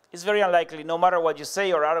 It's very unlikely, no matter what you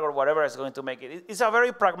say or argue or whatever, is going to make it. It's a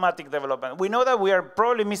very pragmatic development. We know that we are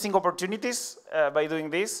probably missing opportunities by doing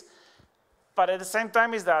this, but at the same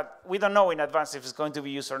time is that we don't know in advance if it's going to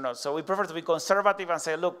be used or not. So we prefer to be conservative and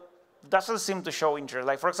say, look, doesn't seem to show interest.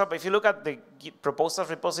 Like, for example, if you look at the proposals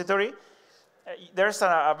repository, there's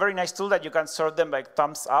a very nice tool that you can sort them by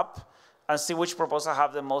thumbs up and see which proposals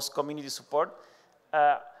have the most community support.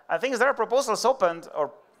 I think there are proposals opened,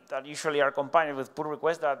 or that usually are combined with pull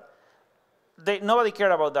requests, that nobody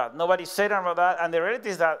cared about that. Nobody said about that. And the reality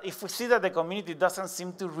is that if we see that the community doesn't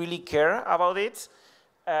seem to really care about it,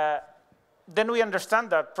 then we understand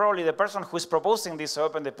that probably the person who is proposing this to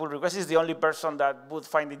open the pull request is the only person that would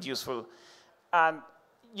find it useful. And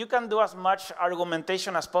you can do as much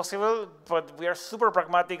argumentation as possible, but we are super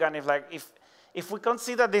pragmatic, and if we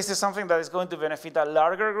consider this is something that is going to benefit a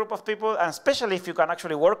larger group of people, and especially if you can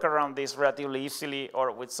actually work around this relatively easily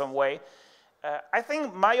or with some way, I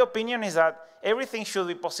think my opinion is that everything should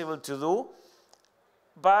be possible to do,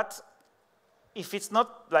 but if it's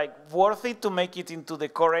not worth it to make it into the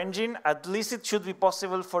core engine, at least it should be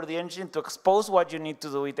possible for the engine to expose what you need to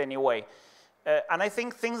do it anyway. And I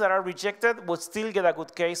think things that are rejected would still get a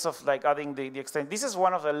good case of adding the extension. This is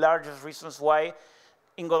one of the largest reasons why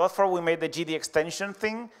in Godot 4 we made the GD extension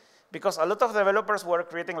thing, because a lot of developers were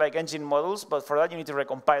creating engine models, but for that you need to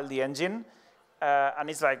recompile the engine. And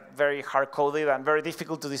it's very hard-coded and very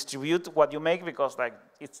difficult to distribute what you make, because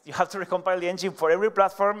you have to recompile the engine for every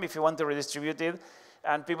platform if you want to redistribute it,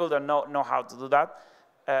 and people don't know how to do that.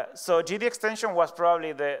 So GD extension was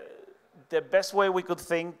probably the best way we could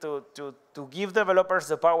think to give developers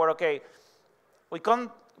the power. Okay, we can't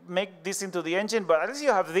make this into the engine, but at least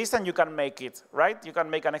you have this and you can make it, right? You can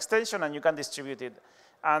make an extension and you can distribute it.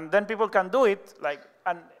 And then people can do it,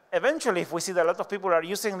 and eventually if we see that a lot of people are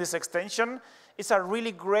using this extension, it's a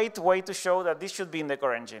really great way to show that this should be in the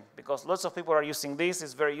core engine, because lots of people are using this,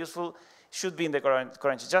 it's very useful, should be in the core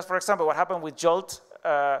engine. Just for example, what happened with Jolt,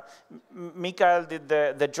 Mikael did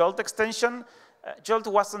the Jolt extension. Jolt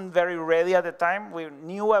wasn't very ready at the time. We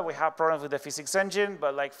knew we had problems with the physics engine,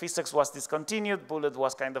 but physics was discontinued, Bullet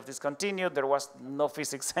was kind of discontinued, there was no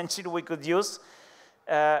physics engine we could use.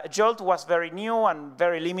 Jolt was very new and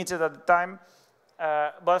very limited at the time.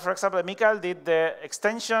 But for example, Mikael did the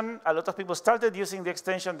extension. A lot of people started using the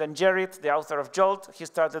extension. Then Gerrit, the author of Jolt, he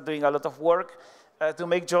started doing a lot of work to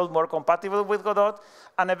make Jolt more compatible with Godot.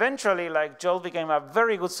 And eventually, Jolt became a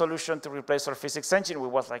very good solution to replace our physics engine. We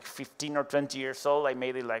was 15 or 20 years old. I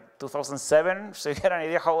made it 2007, so you get an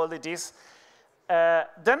idea how old it is.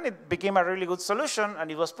 Then it became a really good solution,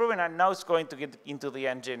 and it was proven, and now it's going to get into the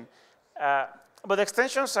engine. But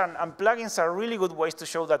extensions and plugins are really good ways to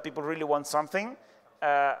show that people really want something.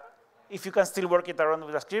 If you can still work it around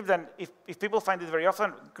with a script, then if people find it very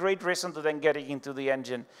often, great reason to then get it into the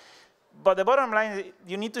engine. But the bottom line is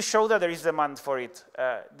you need to show that there is demand for it.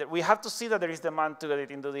 We have to see that there is demand to get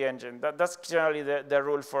it into the engine. That's generally the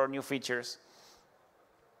rule for new features.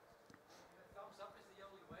 Thumbs up is the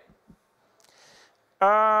only way?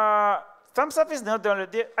 Thumbs up is not the only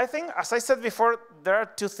way. I think, as I said before, there are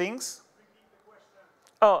two things.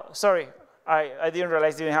 Oh, sorry. I didn't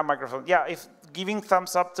realize you didn't have a microphone. Yeah, if giving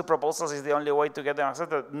thumbs up to proposals is the only way to get them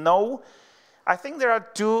accepted, no. I think there are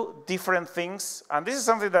two different things, and this is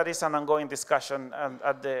something that is an ongoing discussion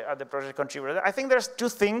at the project contributor. I think there's two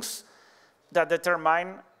things that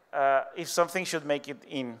determine if something should make it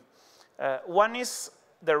in. One is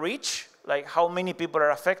the reach, how many people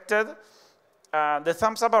are affected. The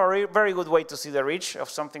thumbs up are a very good way to see the reach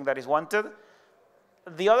of something that is wanted.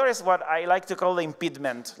 The other is what I like to call the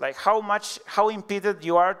impediment, how impeded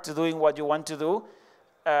you are to doing what you want to do.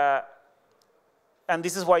 And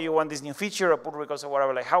this is why you want this new feature or pull request or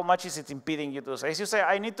whatever, how much is it impeding you to do so? As you say,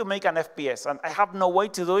 I need to make an FPS, and I have no way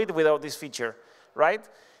to do it without this feature, right?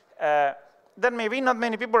 Then maybe not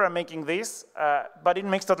many people are making this, but it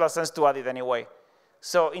makes total sense to add it anyway.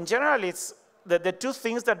 So in general, the two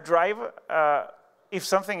things that drive if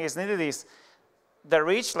something is needed is the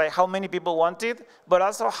reach, like how many people want it, but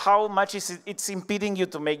also how much it's impeding you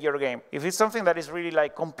to make your game. If it's something that is really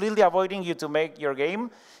like completely avoiding you to make your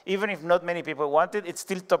game, even if not many people want it, it's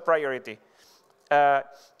still top priority.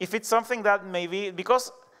 If it's something that maybe,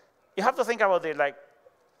 because you have to think about it, like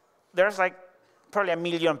there's like probably 1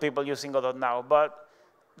 million people using Godot now, but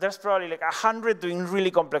there's probably like 100 doing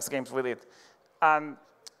really complex games with it. And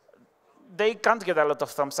they can't get a lot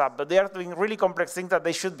of thumbs up, but they are doing really complex things that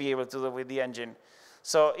they should be able to do with the engine.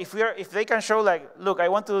 So if they can show like, look, I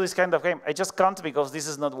want to do this kind of game, I just can't because this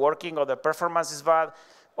is not working, or the performance is bad,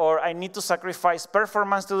 or I need to sacrifice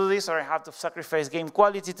performance to do this, or I have to sacrifice game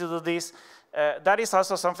quality to do this. That is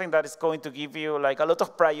also something that is going to give you like a lot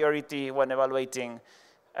of priority when evaluating.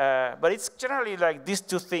 But it's generally like these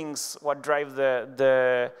two things what drive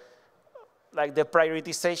the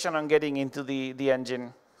prioritization on getting into the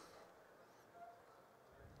engine.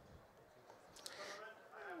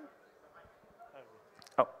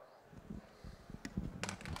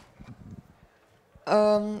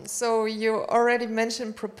 So you already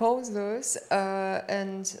mentioned proposals,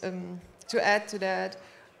 and to add to that,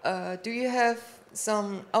 do you have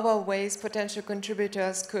some other ways potential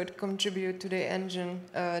contributors could contribute to the engine,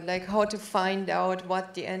 like how to find out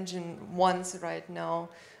what the engine wants right now,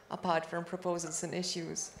 apart from proposals and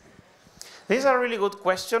issues? This is a really good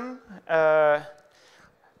question.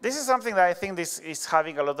 This is something that I think this is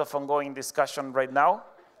having a lot of ongoing discussion right now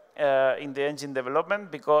in the engine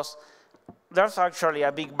development, because there's actually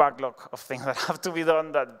a big backlog of things that have to be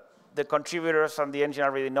done that the contributors and the engine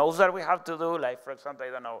already knows that we have to do. Like, for example,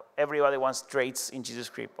 I don't know, everybody wants traits in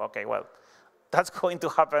GDoScript. OK, well, that's going to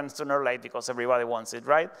happen sooner or later because everybody wants it,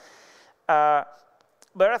 right? But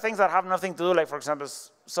there are things that have nothing to do, like, for example,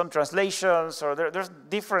 some translations, or there's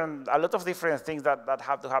a lot of different things that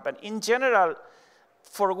have to happen. In general,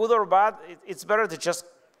 for good or bad, it's better to just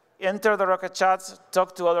enter the Rocket chats,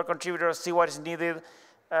 talk to other contributors, see what is needed.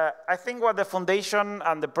 I think what the foundation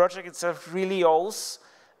and the project itself really owes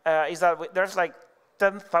is that there's like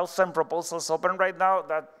 10,000 proposals open right now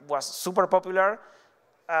that was super popular.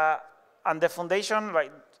 And the foundation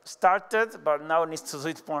like started, but now needs to do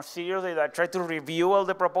it more seriously. That try to review all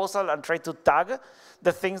the proposal and try to tag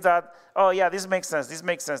the things that, oh yeah, this makes sense, this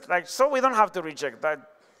makes sense. Like, so we don't have to reject that.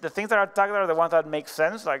 The things that are tagged are the ones that make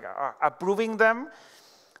sense, like approving them.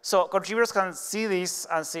 So contributors can see this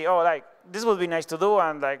and say, oh, like, this would be nice to do,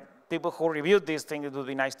 and like people who reviewed this thing, it would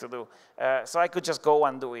be nice to do. So I could just go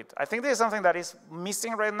and do it. I think this is something that is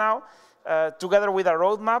missing right now, together with a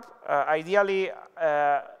roadmap. Ideally,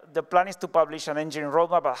 the plan is to publish an engine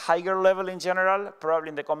roadmap at higher level in general, probably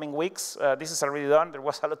in the coming weeks. This is already done. There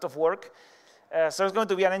was a lot of work. So it's going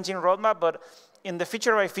to be an engine roadmap, but in the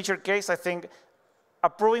feature-by-feature case, I think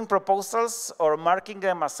approving proposals or marking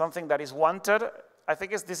them as something that is wanted, I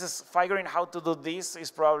think this is figuring how to do this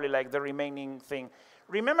is probably like the remaining thing.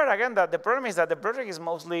 Remember again that the problem is that the project is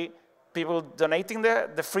mostly people donating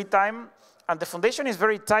the free time, and the foundation is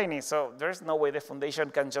very tiny, so there's no way the foundation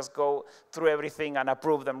can just go through everything and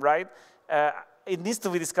approve them, right? It needs to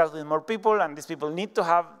be discussed with more people, and these people need to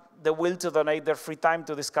have the will to donate their free time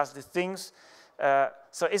to discuss these things.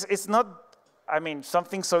 So it's not, I mean,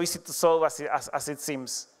 something so easy to solve as it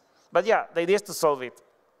seems. But yeah, the idea is to solve it.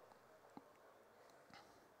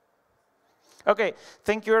 OK,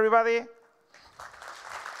 thank you, everybody.